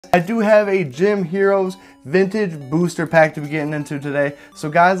I do have a Hym Heros vintage booster pack to be getting into today. So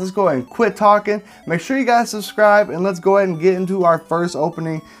guys, let's go ahead and quit talking. Make sure you guys subscribe and let's go ahead and get into our first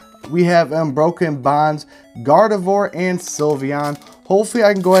opening. We have Unbroken Bonds, Gardevoir, and Sylveon. Hopefully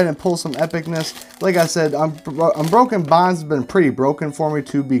I can go ahead and pull some epicness. Like I said, Unbroken Bonds has been pretty broken for me,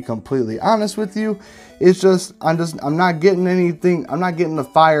 to be completely honest with you. It's just, I'm not getting anything. I'm not getting the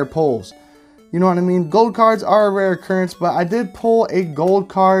fire pulls. You know what I mean? Gold cards are a rare occurrence, but I did pull a gold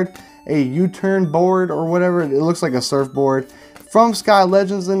card, a U-turn board or whatever. It looks like a surfboard from Sky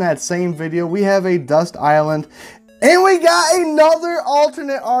Legends in that same video. We have a Dust Island, and we got another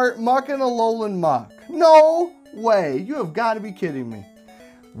alternate art Muck and a Alolan Muck. No way. You have got to be kidding me.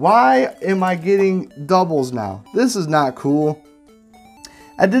 Why am I getting doubles now? This is not cool.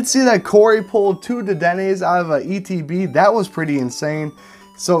 I did see that Corey pulled 2 Dedennes out of an ETB. That was pretty insane.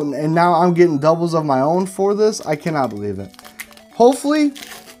 So, and now I'm getting doubles of my own for this. I cannot believe it. Hopefully,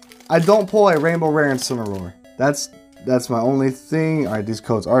 I don't pull a Rainbow Rare Incineroar. That's my only thing. All right, these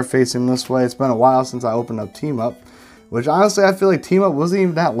codes are facing this way. It's been a while since I opened up Team Up, which honestly, I feel like Team Up wasn't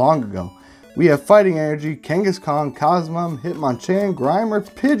even that long ago. We have Fighting Energy, Kangaskhan, Cosmom, Hitmonchan, Grimer,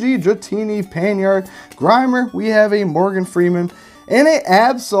 Pidgey, Dratini, Panyard, Grimer. We have a Morgan Freeman and a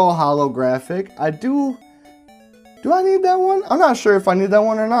Absol holographic. Do I need that one? I'm not sure if I need that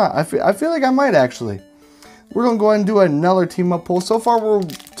one or not. I feel like I might actually. We're going to go ahead and do another team up pull. So far, we're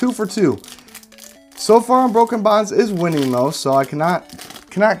 2 for 2. So far, Unbroken Bonds is winning though, so I cannot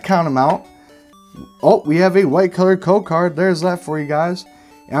count them out. Oh, we have a white colored code card. There's that for you guys.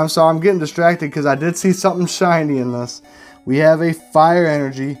 And I'm sorry, I'm getting distracted because I did see something shiny in this. We have a Fire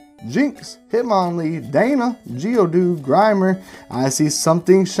Energy, Jinx, Hitmonlee, Dana, Geodude, Grimer. I see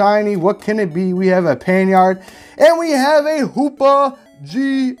something shiny. What can it be? We have a Panyard, and we have a Hoopa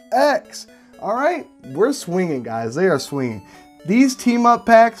GX. All right, we're swinging, guys. They are swinging. These team up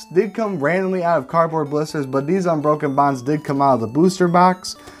packs did come randomly out of cardboard blisters, but these Unbroken Bonds did come out of the booster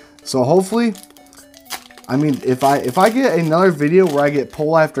box. So hopefully, I mean, if I get another video where I get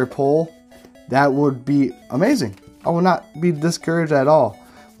pull after pull, that would be amazing. I will not be discouraged at all.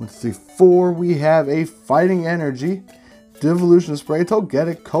 1, 2, 3, 4. We have a Fighting Energy, Devolution Spray,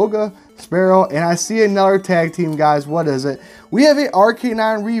 Togetic, Koga, Sparrow, and I see another tag team, guys. What is it? We have a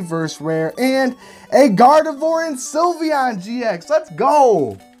Arcanine Reverse Rare and a Gardevoir and Sylveon GX. Let's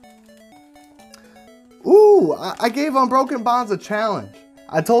go. Ooh, I gave Unbroken Bonds a challenge.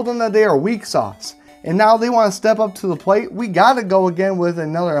 I told them that they are weak sauce, and now they want to step up to the plate. We got to go again with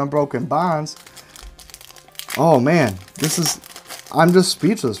another Unbroken Bonds. Oh man, I'm just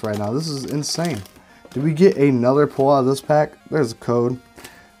speechless right now. This is insane. Did we get another pull out of this pack? There's a code.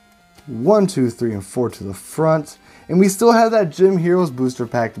 1, 2, 3, and 4 to the front. And we still have that Hym Heros booster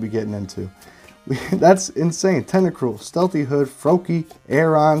pack to be getting into. That's insane. Tentacruel, Stealthy Hood, Froakie,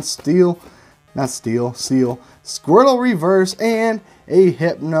 Aeron, Seal, Squirtle Reverse, and a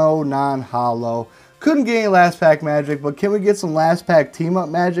Hypno non-holo. Couldn't get any last pack magic, but can we get some last pack team up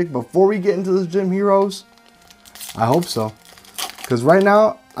magic before we get into this Hym Heros? I hope so. Because right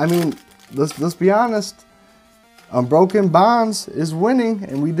now, I mean, let's be honest. Unbroken Bonds is winning,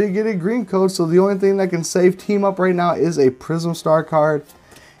 and we did get a green code, so the only thing that can save Team Up right now is a Prism Star card.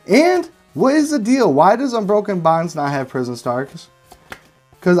 And what is the deal? Why does Unbroken Bonds not have Prism Stars?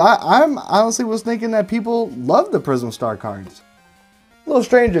 Because I'm honestly was thinking that people love the Prism Star cards. A little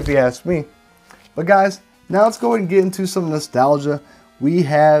strange if you ask me. But guys, now let's go and get into some nostalgia. We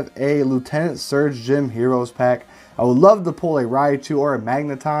have a Lieutenant Surge Hym Heros pack. I would love to pull a Raichu or a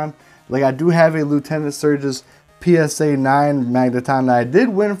Magneton. Like, I do have a Lieutenant Surge's PSA 9 Magneton that I did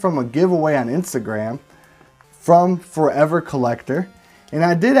win from a giveaway on Instagram from Forever Collector. And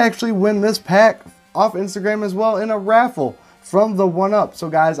I did actually win this pack off Instagram as well in a raffle from the 1UP. So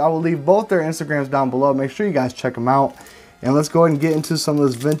guys, I will leave both their Instagrams down below. Make sure you guys check them out. And let's go ahead and get into some of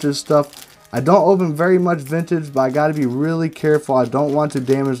this vintage stuff. I don't open very much vintage, but I got to be really careful. I don't want to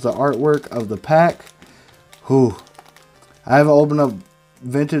damage the artwork of the pack. Whew. I haven't opened up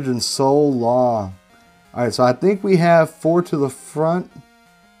vintage in so long. Alright, so I think we have 4 to the front.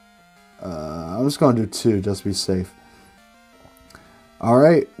 I'm just going to do 2 just to be safe.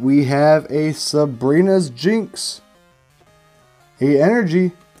 Alright, we have a Sabrina's Jinx, a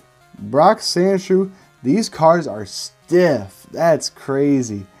Energy, Brock Sandshrew. These cards are stiff. That's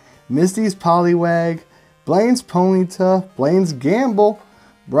crazy. Misty's Poliwag, Blaine's Ponyta, Blaine's Gamble,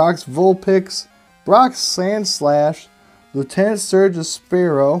 Brock's Vulpix, Brock's Sandslash, Lieutenant Surge's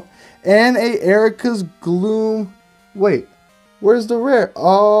Sparrow, and a Erica's Gloom. Wait, where's the rare?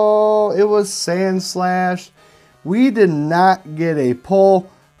 Oh, it was Sandslash. We did not get a pull,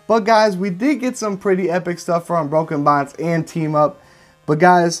 but guys, we did get some pretty epic stuff for Unbroken Bonds and Team Up. But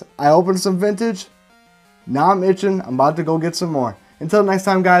guys, I opened some vintage. Now I'm itching. I'm about to go get some more. Until next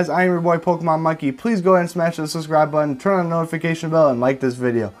time, guys, I am your boy Pokemon Mikey. Please go ahead and smash the subscribe button, turn on the notification bell, and like this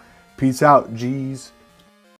video. Peace out, G's.